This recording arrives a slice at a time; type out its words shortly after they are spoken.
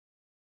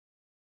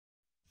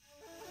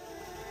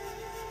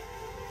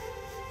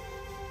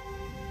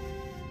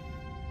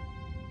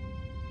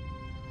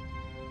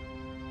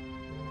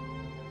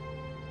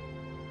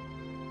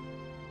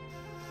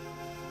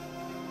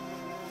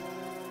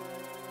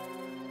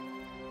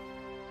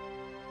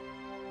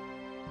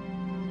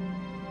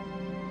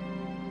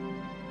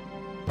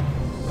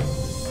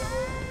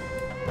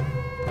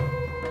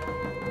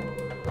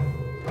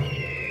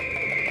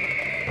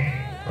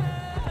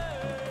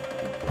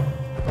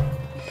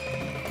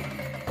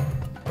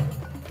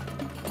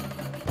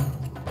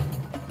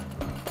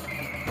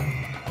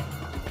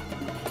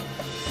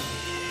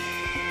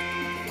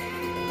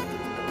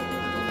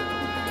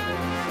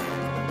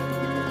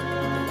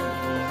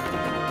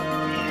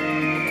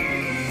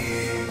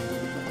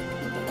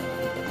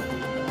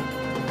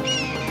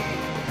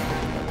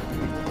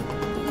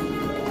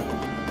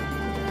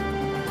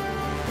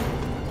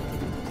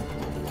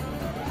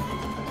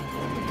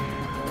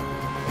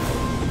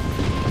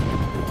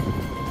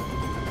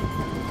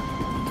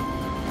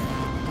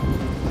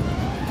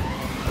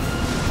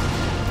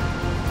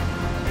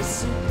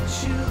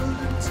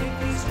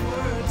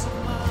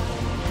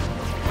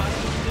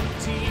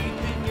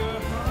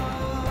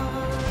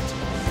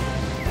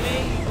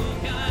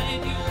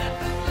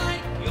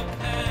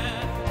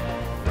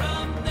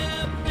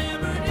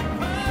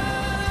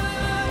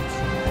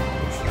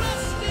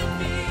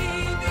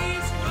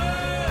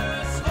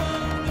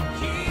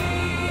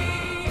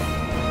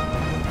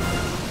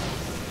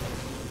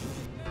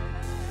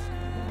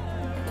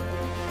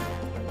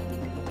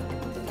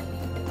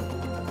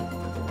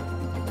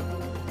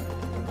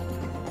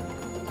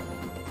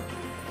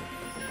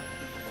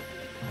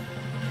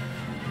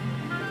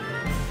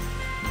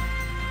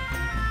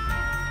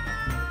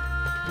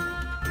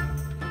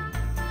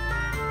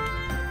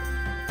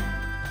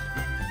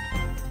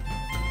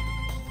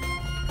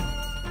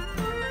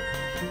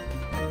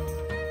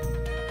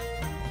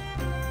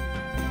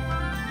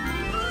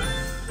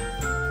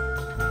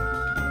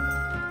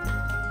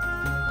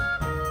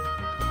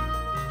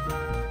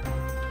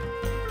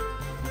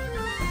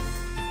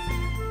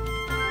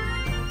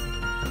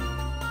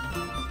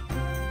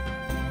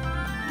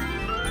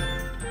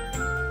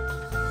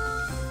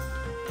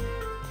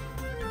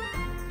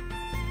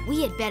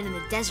He had been in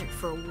the desert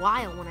for a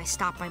while when I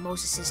stopped by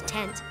Moses'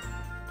 tent.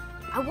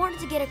 I wanted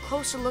to get a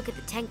closer look at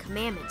the 10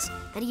 Commandments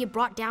that he had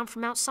brought down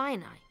from Mount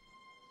Sinai.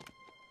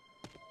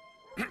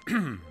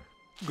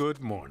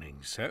 Good morning,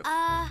 Seth.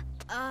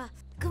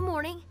 Good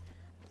morning.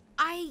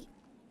 I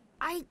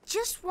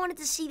just wanted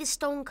to see the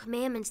stone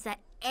commandments that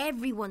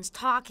everyone's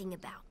talking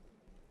about.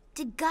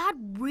 Did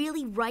God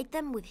really write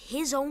them with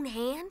his own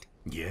hand?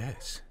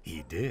 Yes,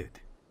 he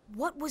did.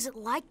 What was it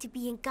like to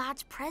be in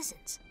God's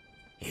presence?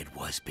 It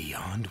was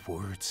beyond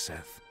words,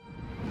 Seth.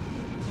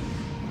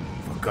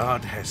 For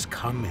God has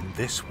come in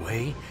this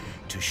way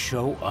to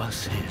show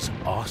us his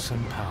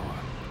awesome power.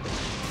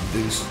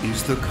 This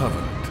is the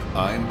covenant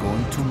I am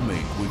going to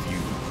make with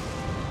you.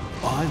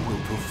 I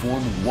will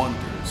perform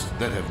wonders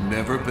that have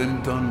never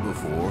been done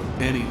before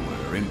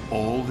anywhere in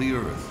all the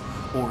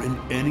earth or in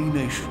any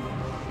nation.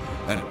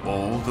 And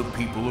all the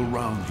people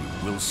around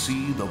you will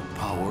see the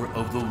power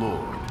of the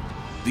Lord,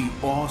 the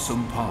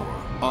awesome power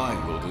I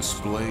will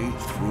display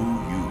through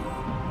you.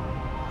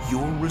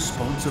 Your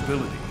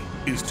responsibility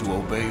is to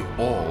obey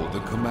all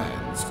the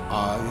commands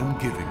I am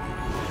giving you.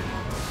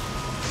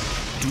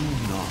 Do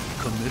not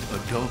commit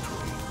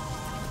adultery.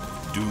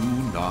 Do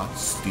not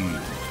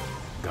steal.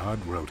 God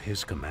wrote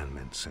his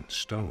commandments in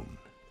stone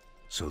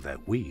so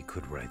that we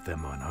could write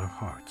them on our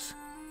hearts.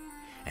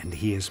 And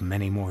he has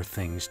many more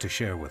things to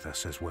share with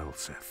us as well,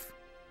 Seth.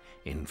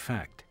 In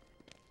fact...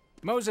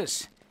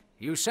 Moses,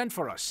 you sent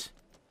for us.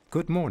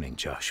 Good morning,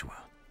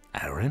 Joshua.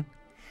 Aaron?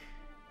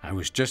 I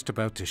was just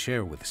about to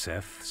share with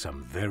Seth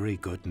some very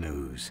good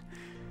news.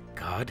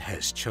 God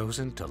has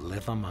chosen to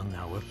live among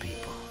our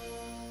people.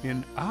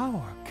 In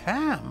our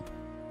camp?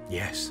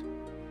 Yes.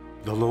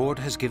 The Lord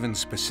has given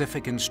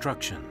specific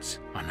instructions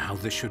on how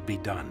this should be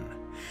done.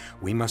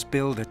 We must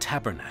build a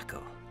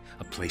tabernacle,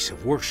 a place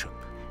of worship,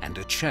 and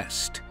a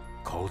chest,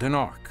 called an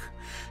ark,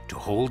 to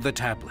hold the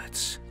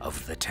tablets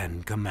of the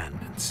 10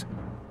 Commandments.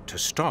 To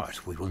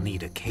start, we will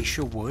need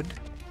acacia wood,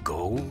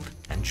 gold,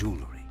 and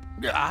jewelry.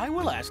 I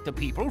will ask the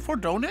people for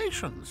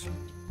donations.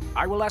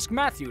 I will ask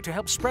Matthew to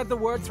help spread the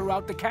word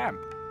throughout the camp.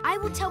 I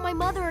will tell my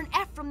mother and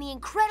Ephraim the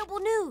incredible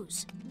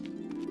news.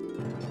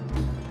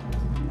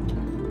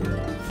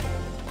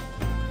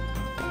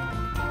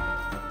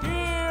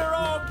 Hear,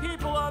 O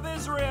people of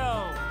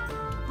Israel!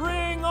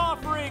 Bring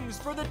offerings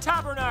for the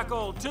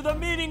tabernacle to the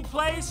meeting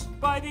place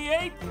by the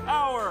 8th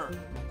hour.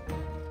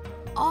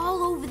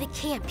 All over the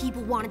camp,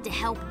 people wanted to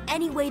help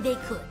any way they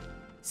could.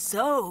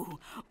 So,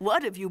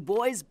 what have you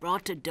boys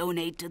brought to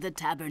donate to the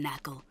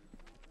tabernacle?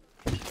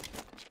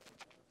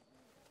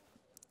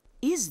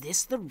 Is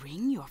this the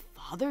ring your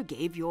father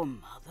gave your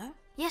mother?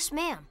 Yes,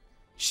 ma'am.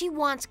 She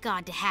wants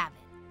God to have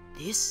it.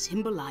 This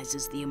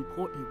symbolizes the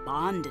important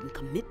bond and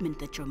commitment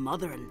that your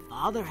mother and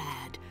father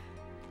had.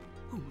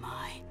 Oh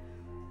my.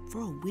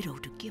 For a widow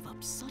to give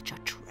up such a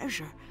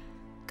treasure,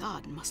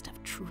 God must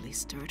have truly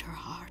stirred her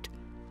heart.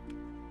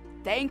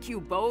 Thank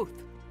you both.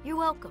 You're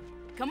welcome.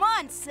 Come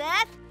on,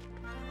 Seth.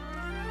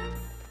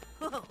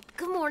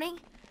 Good morning.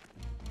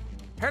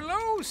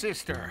 Hello,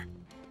 sister.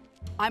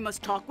 I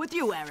must talk with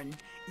you, Aaron.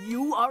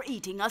 You are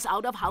eating us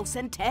out of house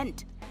and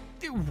tent.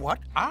 What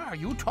are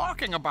you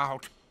talking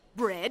about?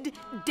 Bread,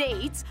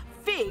 dates,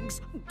 figs,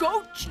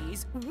 goat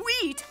cheese,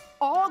 wheat,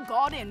 all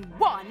gone in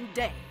one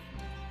day.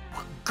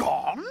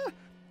 Gone?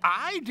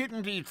 I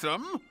didn't eat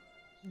them.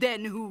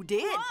 Then who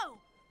did? Whoa!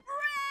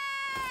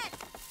 Brett!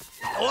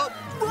 What?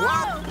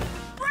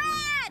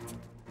 Brett!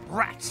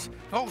 Rats!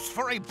 Those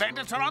furry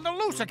bandits are on the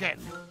loose again.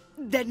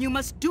 Then you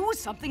must do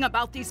something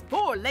about these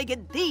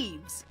four-legged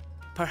thieves.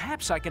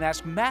 Perhaps I can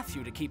ask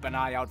Matthew to keep an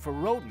eye out for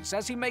rodents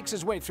as he makes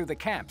his way through the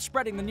camp,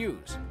 spreading the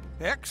news.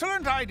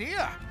 Excellent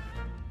idea.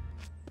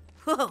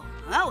 Whoa,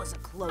 that was a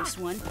close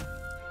one.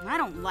 I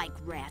don't like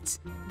rats.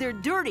 They're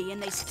dirty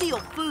and they steal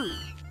food.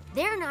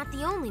 They're not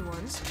the only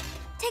ones.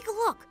 Take a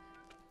look.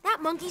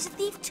 That monkey's a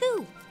thief,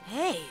 too.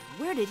 Hey,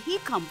 where did he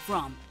come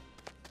from?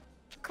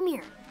 Come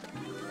here.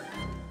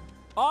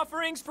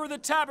 Offerings for the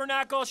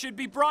tabernacle should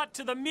be brought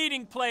to the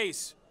meeting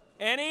place.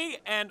 Any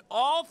and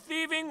all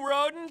thieving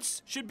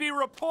rodents should be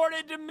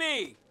reported to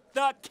me,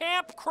 the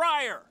camp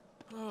crier.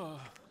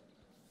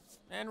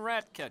 And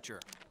rat catcher.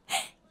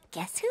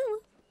 Guess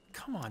who?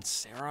 Come on,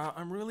 Sarah.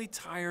 I'm really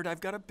tired.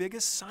 I've got a big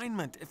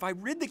assignment. If I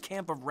rid the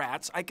camp of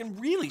rats, I can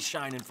really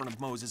shine in front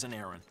of Moses and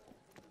Aaron.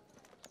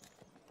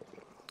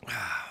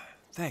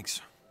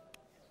 Thanks.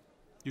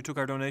 You took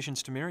our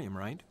donations to Miriam,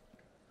 right?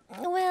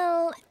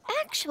 Well,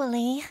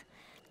 actually...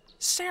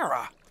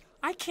 Sarah,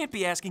 I can't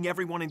be asking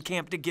everyone in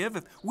camp to give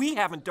if we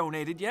haven't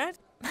donated yet.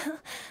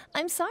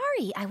 I'm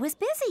sorry, I was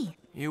busy.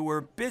 You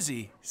were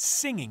busy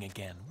singing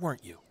again,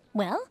 weren't you?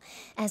 Well,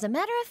 as a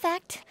matter of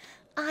fact,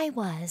 I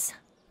was.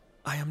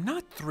 I am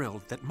not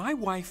thrilled that my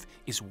wife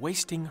is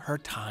wasting her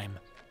time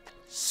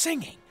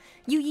singing.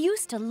 You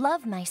used to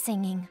love my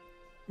singing.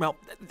 Well,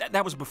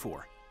 that was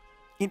before.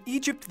 In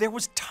Egypt, there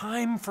was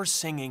time for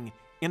singing.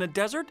 In a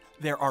desert,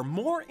 there are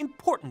more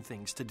important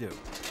things to do.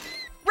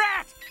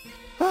 Rat!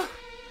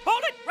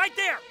 Hold it right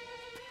there!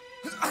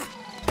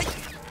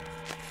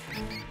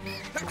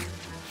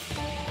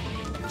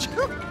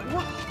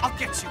 I'll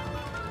get you!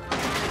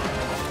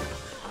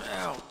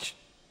 Ouch.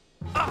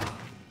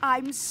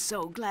 I'm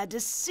so glad to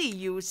see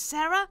you,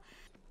 Sarah.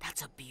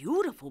 That's a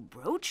beautiful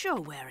brooch you're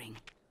wearing.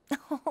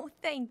 Oh,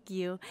 thank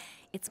you.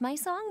 It's my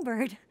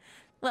songbird.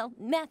 Well,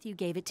 Matthew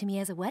gave it to me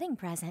as a wedding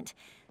present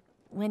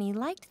when he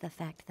liked the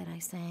fact that I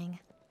sang.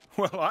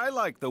 Well, I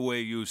like the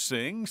way you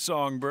sing,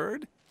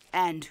 songbird.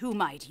 And who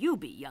might you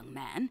be, young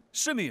man?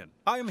 Simeon,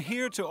 I am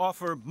here to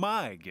offer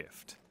my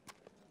gift.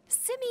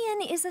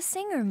 Simeon is a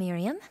singer,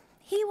 Miriam.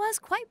 He was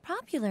quite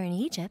popular in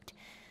Egypt,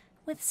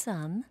 with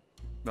some.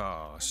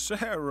 Ah,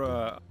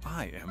 Sarah,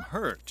 I am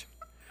hurt.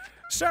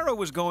 Sarah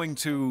was going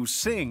to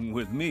sing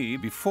with me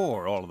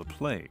before all of the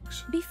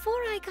plagues. Before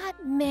I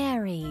got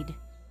married.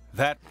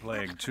 That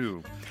plague,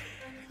 too.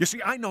 You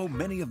see, I know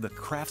many of the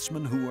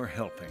craftsmen who are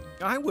helping.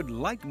 I would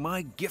like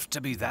my gift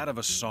to be that of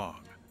a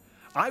song.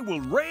 I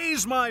will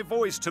raise my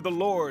voice to the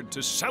Lord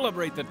to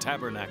celebrate the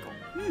tabernacle.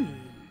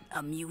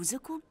 A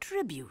musical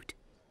tribute.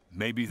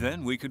 Maybe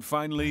then we could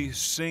finally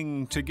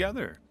sing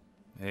together.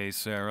 Hey,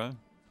 Sarah?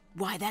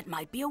 Why, that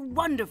might be a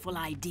wonderful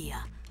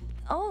idea.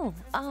 Oh,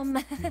 I'll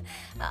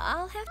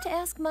have to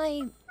ask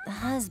my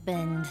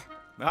husband.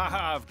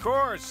 Ah, of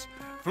course.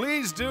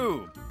 Please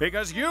do,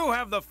 because you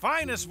have the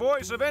finest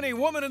voice of any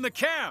woman in the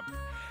camp.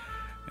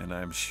 And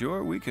I'm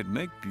sure we could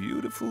make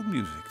beautiful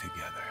music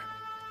together.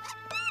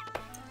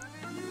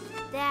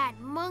 That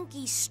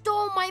monkey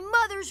stole my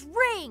mother's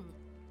ring!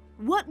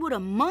 What would a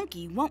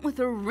monkey want with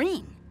a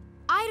ring?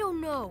 I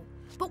don't know,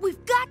 but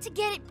we've got to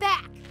get it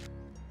back.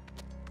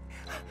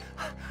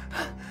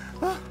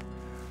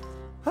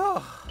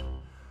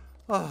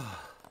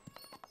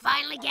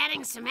 Finally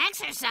getting some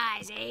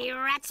exercise, eh,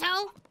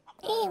 Ratso?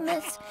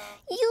 Amos,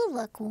 you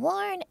look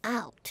worn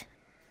out.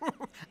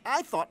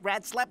 I thought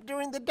Rat slept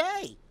during the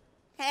day.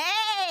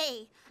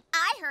 Hey,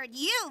 I heard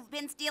you've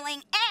been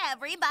stealing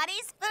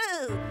everybody's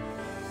food.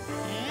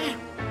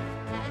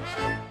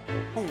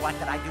 What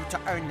did I do to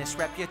earn this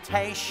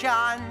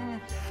reputation?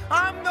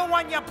 I'm the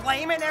one you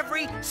blame in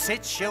every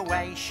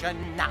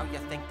situation. Now you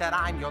think that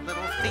I'm your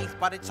little thief,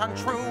 but it's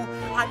untrue.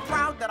 I'm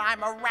proud that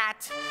I'm a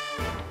rat.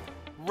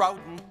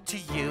 Rodent to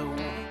you.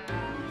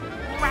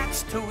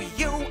 Rats to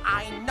you,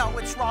 I know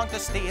it's wrong to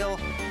steal.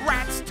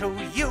 Rats to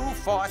you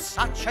for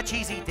such a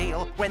cheesy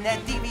deal. When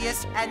they're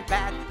devious and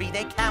bad, be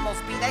they camels,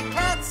 be they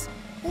cats,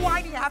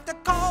 why do you have to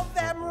call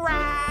them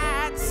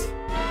rats?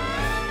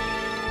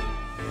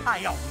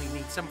 I only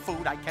need some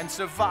food I can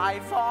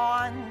survive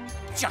on.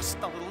 Just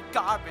a little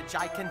garbage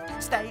I can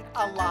stay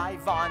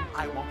alive on.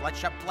 I won't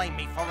let you blame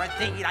me for a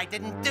deed I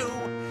didn't do.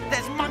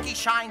 There's monkey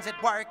shines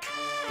at work,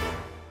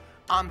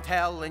 I'm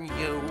telling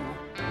you.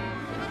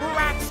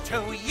 Rats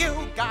to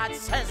you, God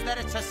says that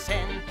it's a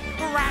sin.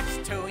 Rats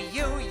to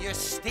you, you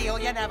steal,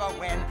 you never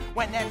win.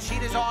 When they're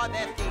cheaters or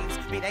they're thieves,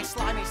 be they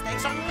slimy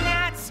snakes or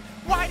gnats,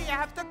 why do you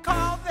have to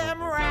call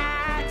them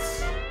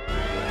rats?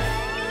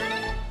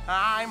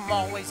 I'm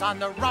always on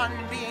the run,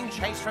 being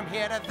chased from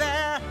here to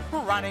there.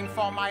 Running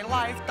for my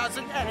life,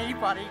 doesn't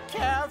anybody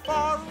care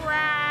for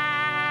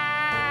rats?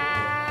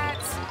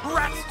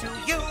 Rats to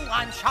you,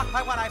 I'm shocked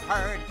by what I've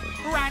heard.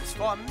 Rats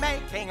for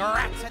making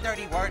rats a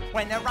dirty word.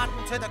 When they're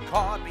rotten to the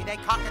core, be they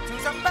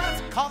cockatoos or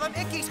bats. Call them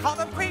ickies, call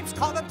them creeps,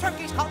 call them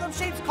turkeys, call them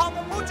sheeps, call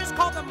them mooches,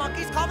 call them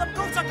monkeys, call them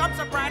goofs or gumps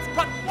or brats.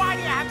 But why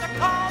do you have to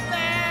call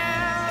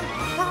them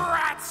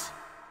rats?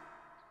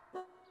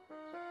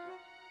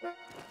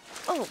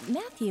 Oh,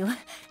 Matthew,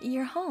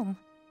 you're home.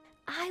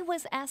 I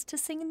was asked to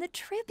sing in the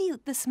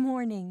tribute this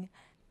morning.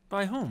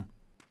 By whom?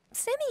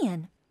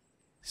 Simeon.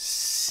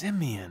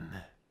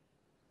 Simeon?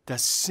 The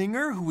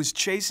singer who was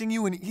chasing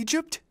you in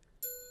Egypt?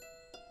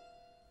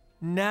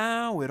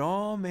 Now it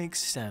all makes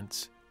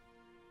sense.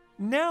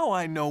 Now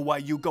I know why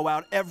you go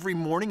out every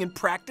morning and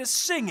practice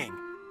singing.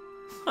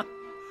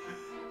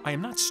 I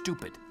am not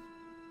stupid.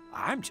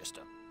 I'm just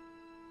a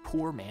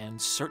poor man,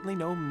 certainly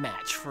no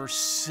match for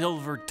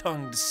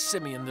silver-tongued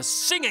Simeon, the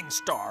singing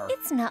star.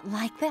 It's not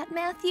like that,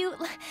 Matthew.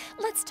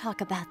 Let's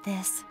talk about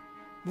this.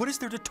 What is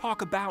there to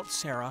talk about,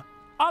 Sarah?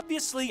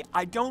 Obviously,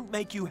 I don't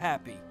make you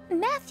happy.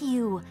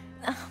 Matthew,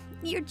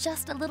 you're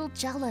just a little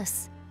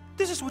jealous.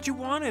 This is what you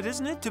wanted,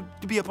 isn't it? To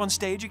be up on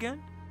stage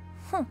again?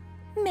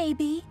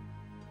 Maybe.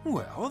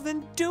 Well,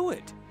 then do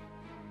it.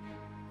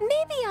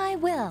 Maybe I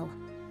will.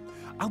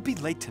 I'll be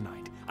late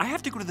tonight. I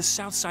have to go to the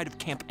south side of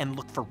camp and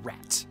look for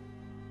rats.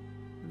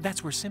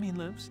 That's where Simeon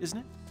lives, isn't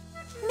it?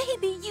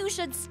 Maybe you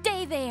should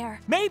stay there.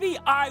 Maybe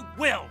I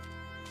will.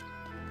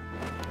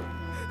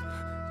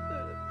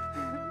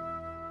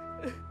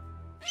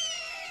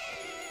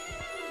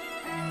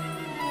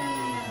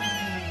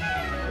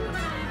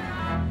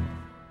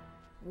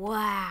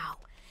 Wow,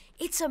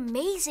 it's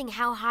amazing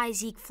how high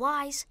Zeke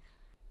flies.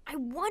 I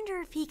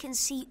wonder if he can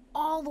see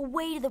all the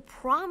way to the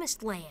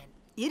promised land.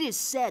 It is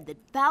said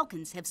that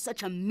falcons have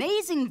such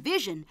amazing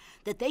vision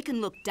that they can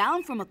look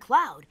down from a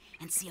cloud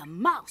and see a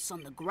mouse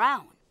on the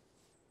ground.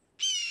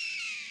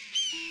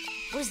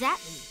 What does that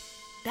mean?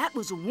 That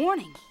was a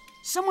warning.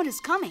 Someone is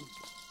coming.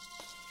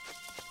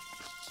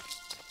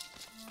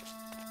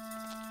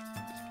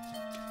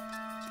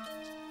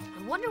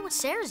 I wonder what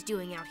Sarah's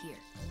doing out here.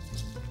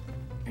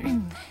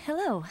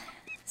 hello,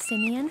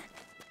 Simeon.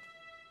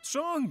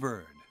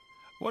 Songbird,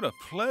 what a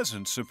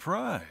pleasant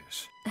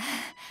surprise.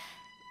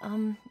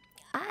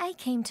 I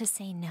came to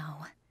say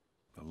no.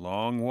 A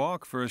long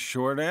walk for a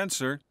short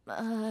answer.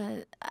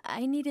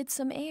 I needed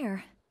some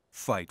air.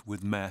 Fight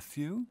with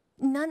Matthew?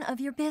 None of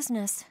your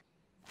business.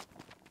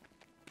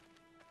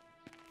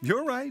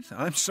 You're right,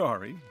 I'm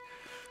sorry.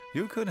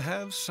 You could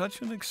have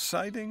such an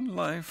exciting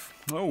life.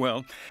 Oh,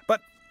 well.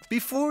 But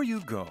before you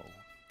go,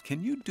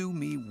 can you do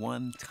me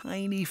one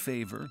tiny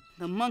favor?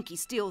 The monkey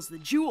steals the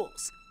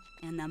jewels,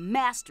 and the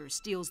master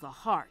steals the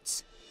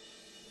hearts.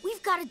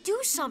 We've got to do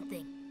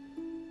something.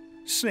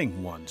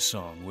 Sing one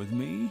song with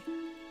me,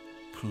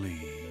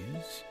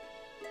 please.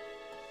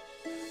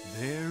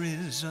 There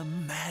is a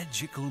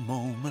magical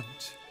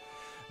moment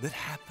that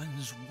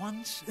happens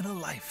once in a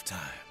lifetime.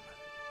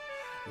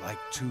 Like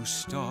two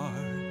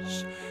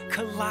stars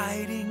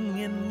colliding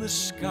in the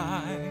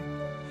sky.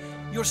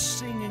 You're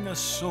singing a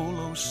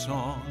solo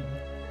song,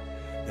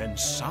 then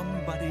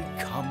somebody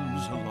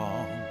comes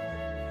along,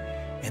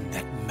 and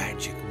that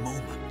magic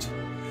moment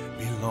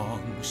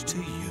belongs to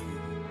you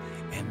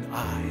and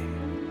I.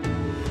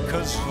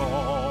 'Cause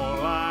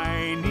all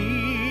I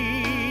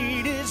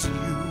need is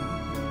you.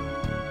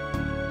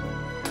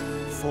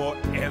 For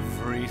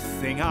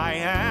everything I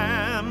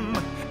am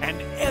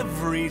and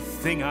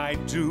everything I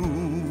do.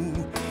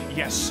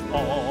 Yes,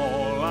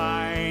 all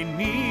I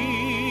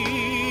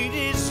need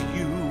is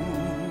you.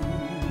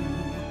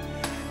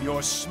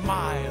 Your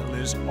smile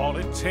is all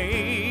it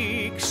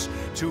takes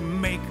to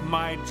make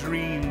my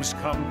dreams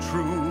come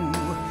true.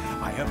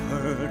 I have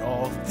heard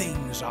all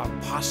things are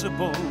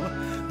possible.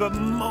 The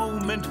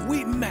moment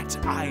we met,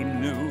 I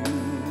knew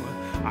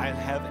I'll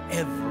have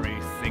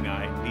everything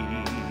I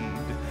need.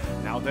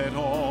 Now that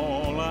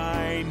all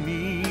I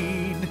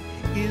need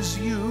is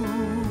you.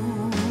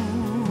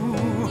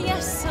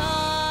 Yes,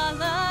 all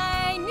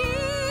I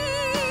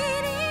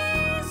need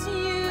is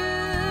you.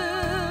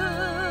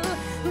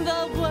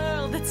 The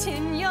world that's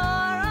in your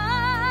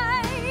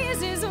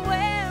eyes is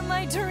where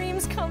my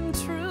dreams come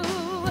true.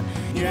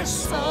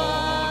 Yes,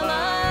 all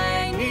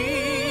I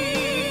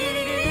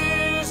need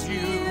is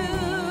you.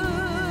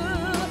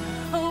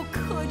 Oh,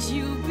 could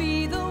you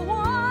be the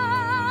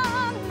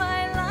one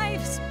my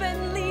life's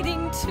been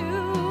leading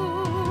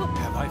to?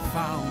 Have I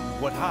found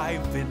what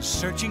I've been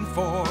searching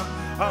for?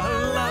 A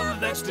love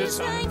that's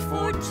designed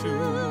for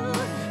two.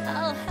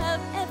 I'll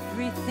have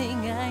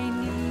everything I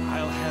need.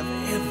 I'll have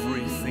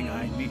everything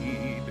I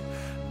need.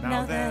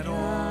 Now that all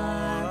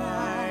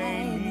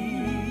I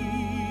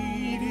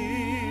need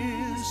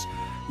is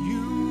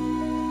you.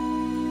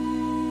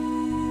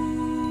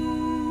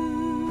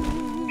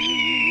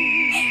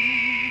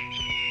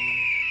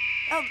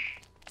 Oh,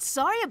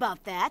 sorry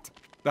about that.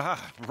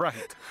 Ah,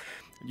 right.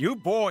 You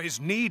boys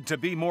need to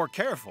be more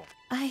careful.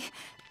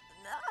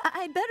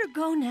 I better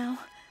go now.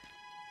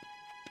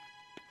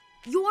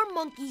 Your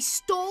monkey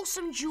stole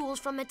some jewels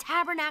from the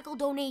tabernacle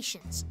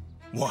donations.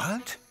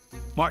 What?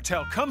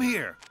 Martel, come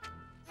here.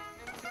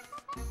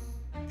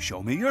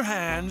 Show me your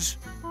hands.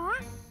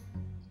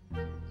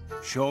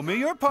 Show me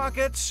your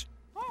pockets.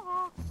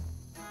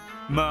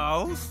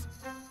 Mouth.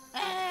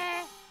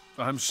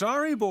 I'm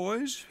sorry,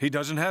 boys. He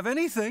doesn't have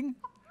anything.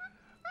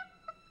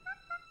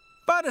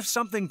 But if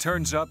something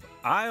turns up,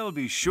 I'll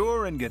be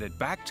sure and get it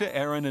back to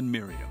Aaron and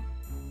Miriam.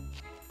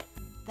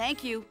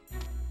 Thank you.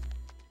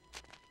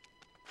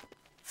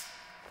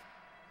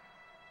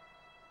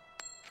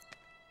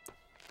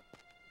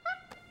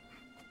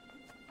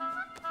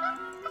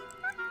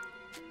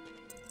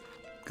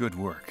 Good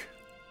work.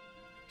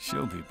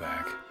 She'll be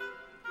back.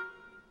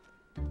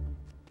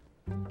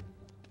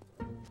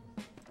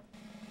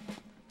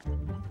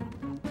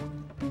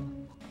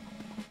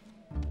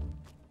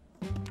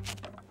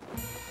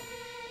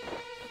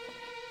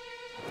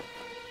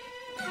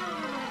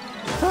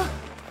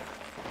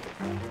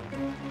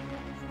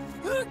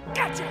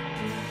 Gotcha!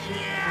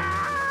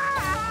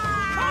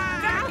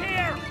 Come back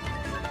here!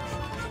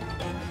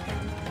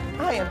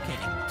 I am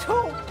getting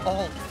too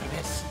old for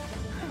this.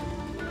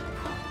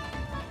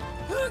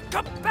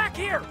 Come back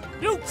here,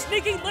 you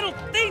sneaky little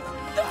thief!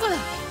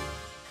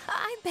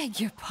 I beg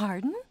your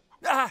pardon?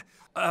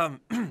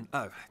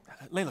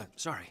 Layla,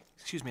 sorry.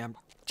 Excuse me, I'm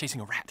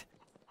chasing a rat.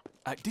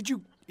 Did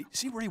you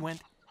see where he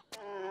went?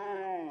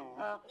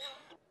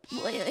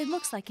 Well, it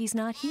looks like he's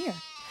not here.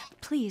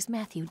 Please,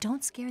 Matthew,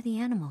 don't scare the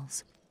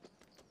animals.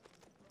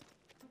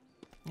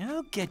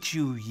 I'll get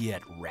you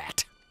yet,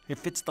 rat.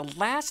 If it's the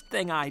last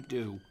thing I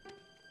do.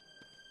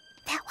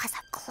 That was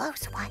a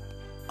close one.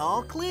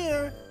 All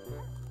clear.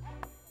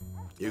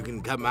 You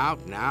can come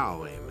out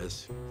now,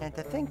 Amos. And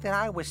to think that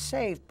I was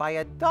saved by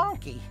a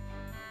donkey.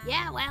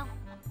 Yeah, well,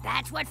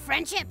 that's what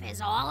friendship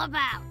is all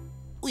about.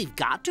 We've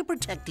got to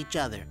protect each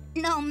other.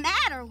 No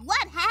matter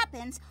what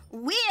happens,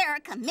 we're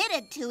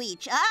committed to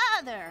each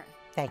other.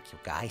 Thank you,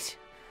 guys.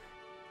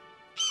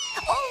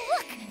 Oh,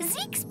 look!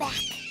 Zeke's back.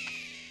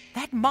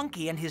 That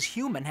monkey and his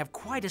human have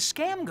quite a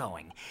scam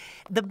going.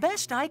 The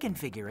best I can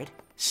figure it,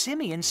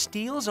 Simeon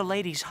steals a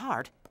lady's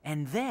heart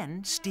and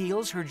then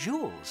steals her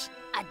jewels.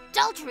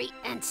 Adultery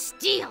and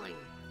stealing.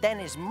 Then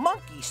his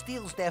monkey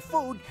steals their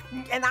food,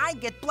 and I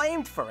get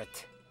blamed for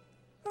it.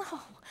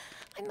 Oh,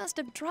 I must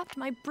have dropped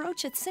my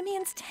brooch at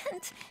Simeon's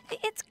tent.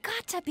 It's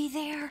got to be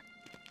there.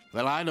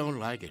 Well, I don't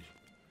like it.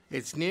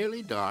 It's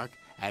nearly dark,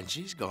 and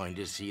she's going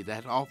to see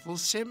that awful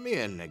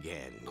Simeon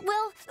again.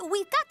 Well,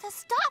 we've got to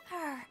stop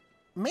her.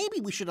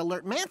 Maybe we should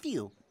alert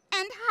Matthew.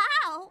 And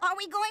how are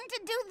we going to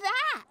do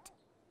that?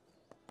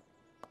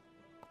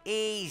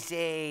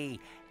 Easy.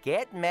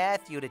 Get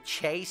Matthew to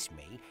chase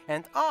me,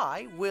 and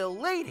I will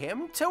lead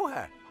him to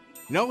her.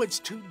 No, it's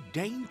too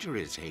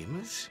dangerous,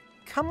 Amos.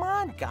 Come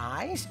on,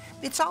 guys.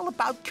 It's all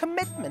about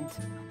commitment.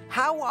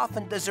 How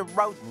often does a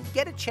rodent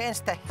get a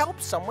chance to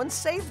help someone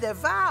save their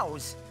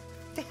vows?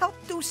 To help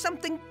do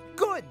something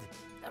good?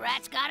 The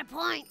rat's got a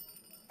point.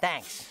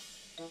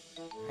 Thanks.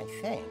 I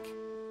think.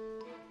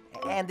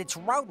 And it's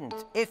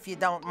rodent, if you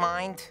don't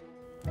mind.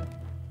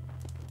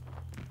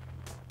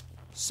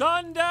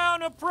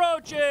 Sundown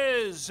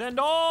approaches, and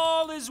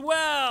all is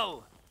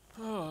well.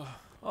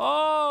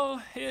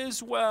 All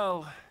is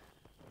well.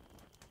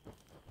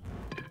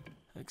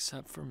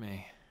 Except for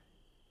me.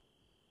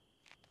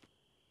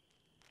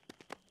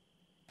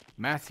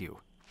 Matthew,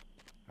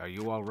 are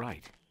you all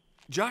right?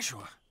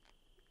 Joshua.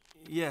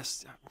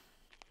 Yes,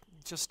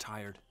 just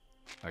tired.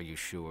 Are you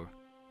sure?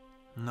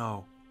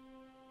 No.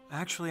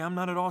 Actually, I'm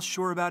not at all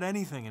sure about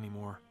anything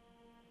anymore.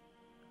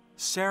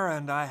 Sarah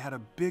and I had a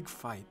big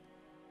fight.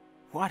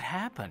 What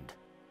happened?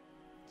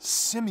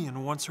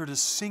 Simeon wants her to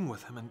sing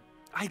with him, and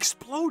I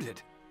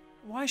exploded.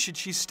 Why should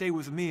she stay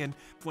with me and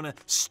when a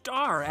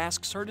star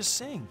asks her to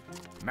sing?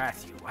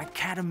 Matthew, I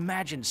can't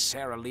imagine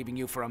Sarah leaving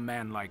you for a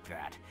man like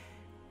that.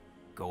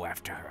 Go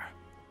after her.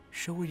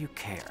 Show her you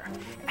care.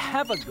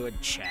 Have a good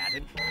chat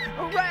and...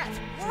 Rat!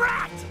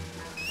 Rat!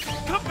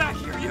 Come back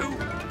here, you!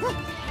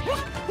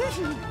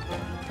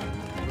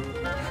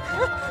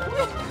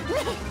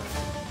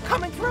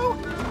 Coming through!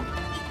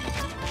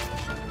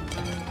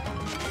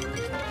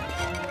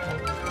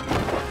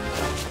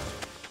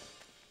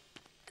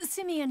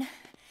 Simeon.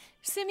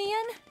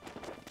 Simeon?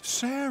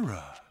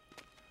 Sarah,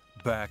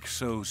 back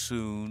so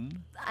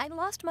soon? I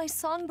lost my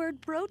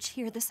songbird brooch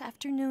here this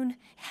afternoon.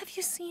 Have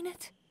you seen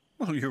it?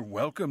 Well, you're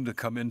welcome to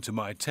come into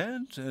my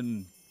tent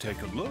and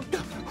take a look.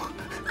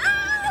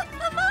 Ah,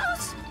 a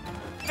mouse!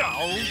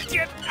 Oh,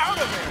 get out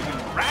of there, you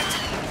rat!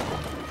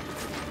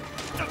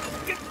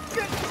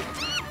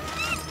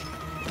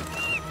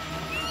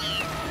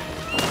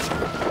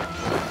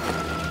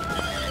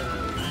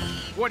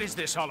 What is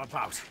this all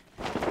about?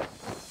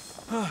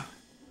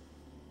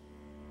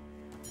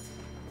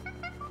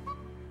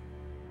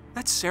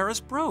 That's Sarah's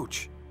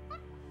brooch.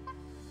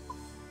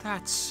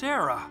 That's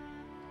Sarah.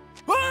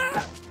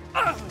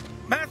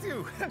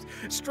 Matthew,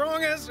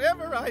 strong as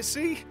ever, I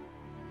see.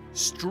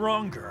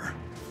 Stronger.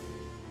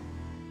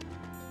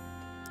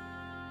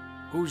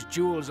 Whose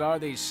jewels are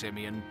these,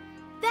 Simeon?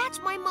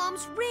 That's my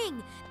mom's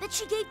ring that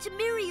she gave to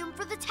Miriam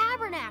for the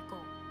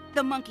tabernacle.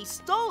 The monkey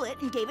stole it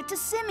and gave it to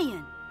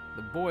Simeon.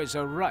 The boys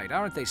are right,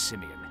 aren't they,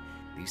 Simeon?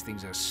 These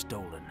things are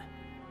stolen.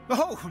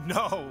 Oh,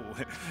 no.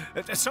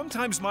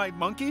 Sometimes my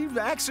monkey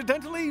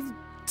accidentally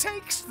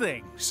takes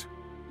things.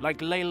 Like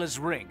Layla's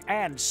ring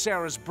and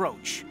Sarah's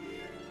brooch.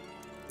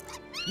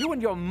 You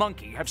and your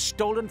monkey have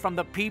stolen from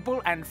the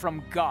people and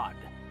from God.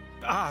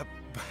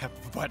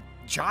 But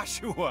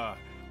Joshua...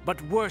 But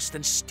worse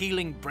than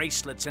stealing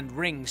bracelets and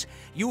rings,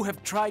 you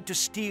have tried to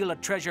steal a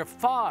treasure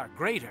far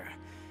greater.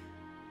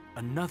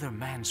 Another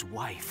man's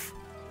wife.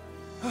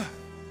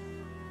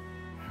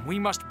 We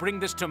must bring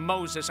this to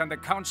Moses and the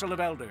Council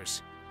of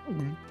Elders.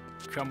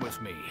 Come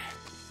with me.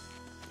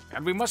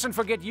 And we mustn't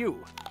forget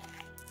you.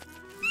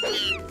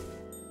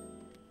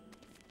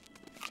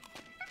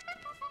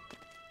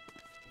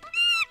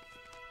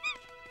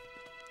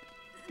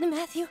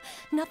 Matthew,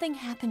 nothing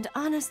happened,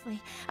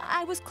 honestly.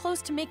 I was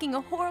close to making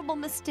a horrible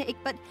mistake,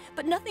 but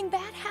nothing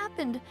bad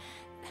happened.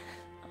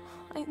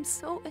 I am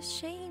so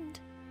ashamed.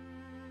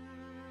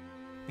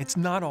 It's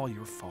not all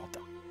your fault.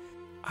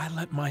 I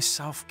let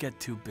myself get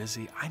too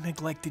busy. I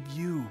neglected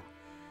you.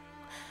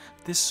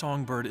 This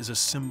songbird is a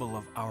symbol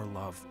of our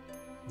love.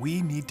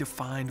 We need to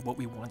find what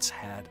we once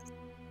had.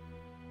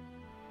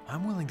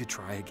 I'm willing to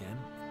try again,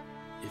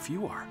 if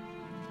you are.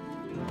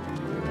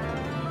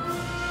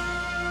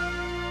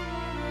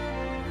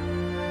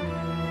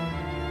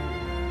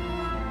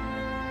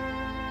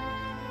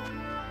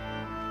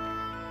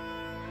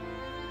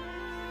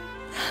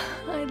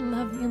 I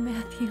love you,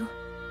 Matthew.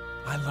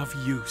 I love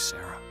you,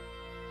 Sarah.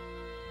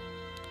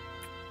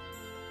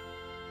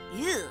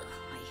 Ew,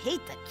 I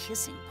hate the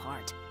kissing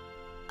part.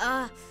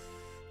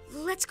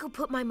 Let's go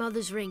put my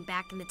mother's ring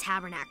back in the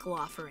tabernacle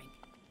offering.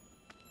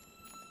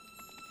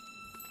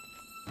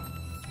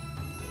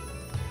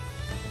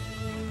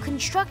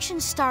 Construction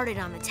started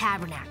on the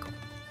tabernacle.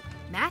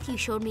 Matthew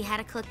showed me how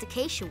to collect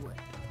acacia wood.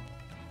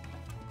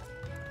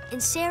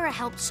 And Sarah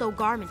helped sew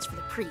garments for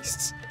the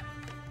priests.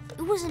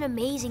 It was an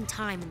amazing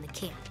time in the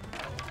camp.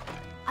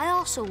 I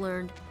also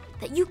learned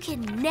that you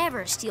can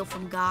never steal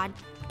from God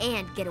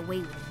and get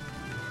away with it.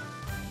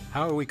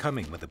 How are we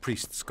coming with the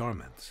priest's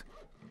garments?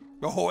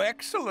 Oh,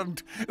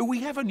 excellent. We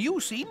have a new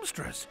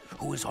seamstress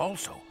who is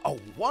also a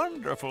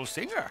wonderful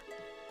singer.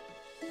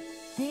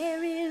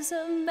 There is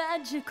a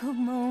magical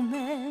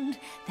moment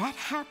that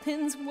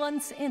happens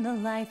once in a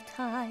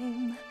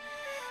lifetime.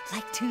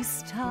 Like two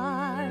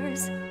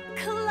stars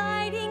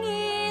colliding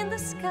in the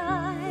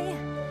sky.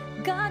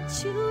 God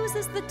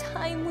chooses the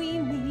time we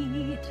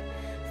meet,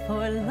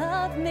 for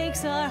love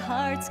makes our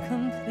hearts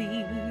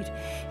complete.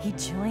 He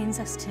joins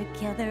us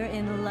together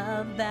in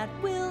love that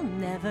will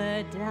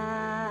never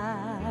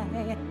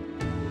die.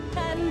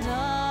 And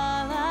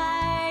all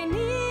I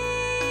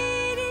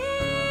need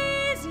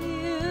is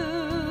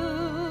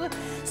you,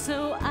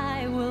 so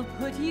I will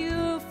put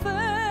you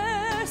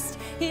first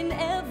in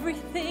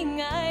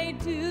everything I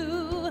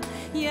do.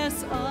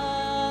 Yes,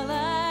 all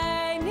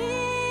I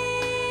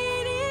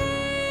need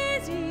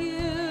is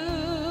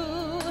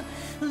you.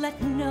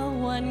 Let no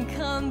one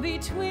come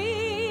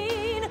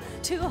between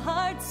two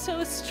hearts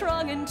so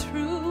strong and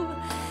true.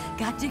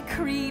 God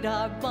decreed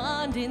our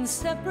bond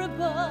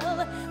inseparable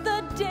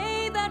the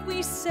day that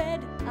we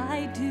said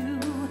I do.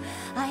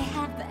 I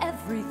have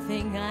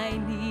everything I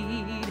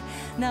need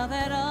now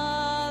that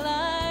all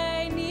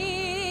I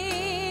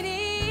need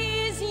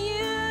is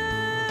you.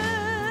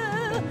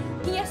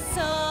 Yes,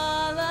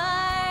 all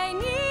I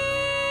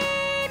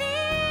need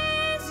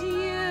is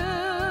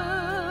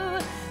you.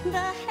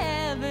 The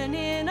heaven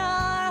in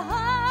our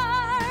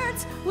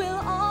hearts will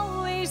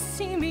always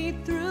see me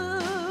through.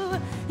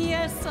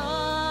 Yes,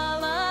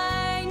 all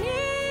I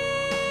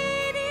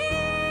need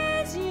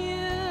is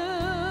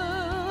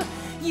you.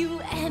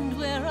 You end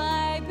where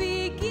I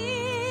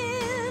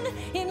begin,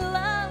 in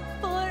love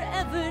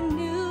forever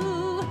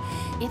new.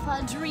 If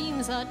our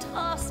dreams are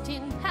tossed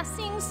in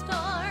passing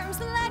storms,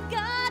 let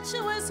God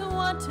show us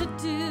what to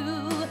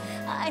do.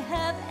 I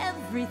have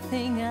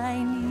everything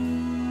I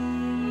need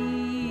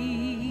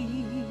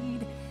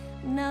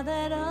now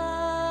that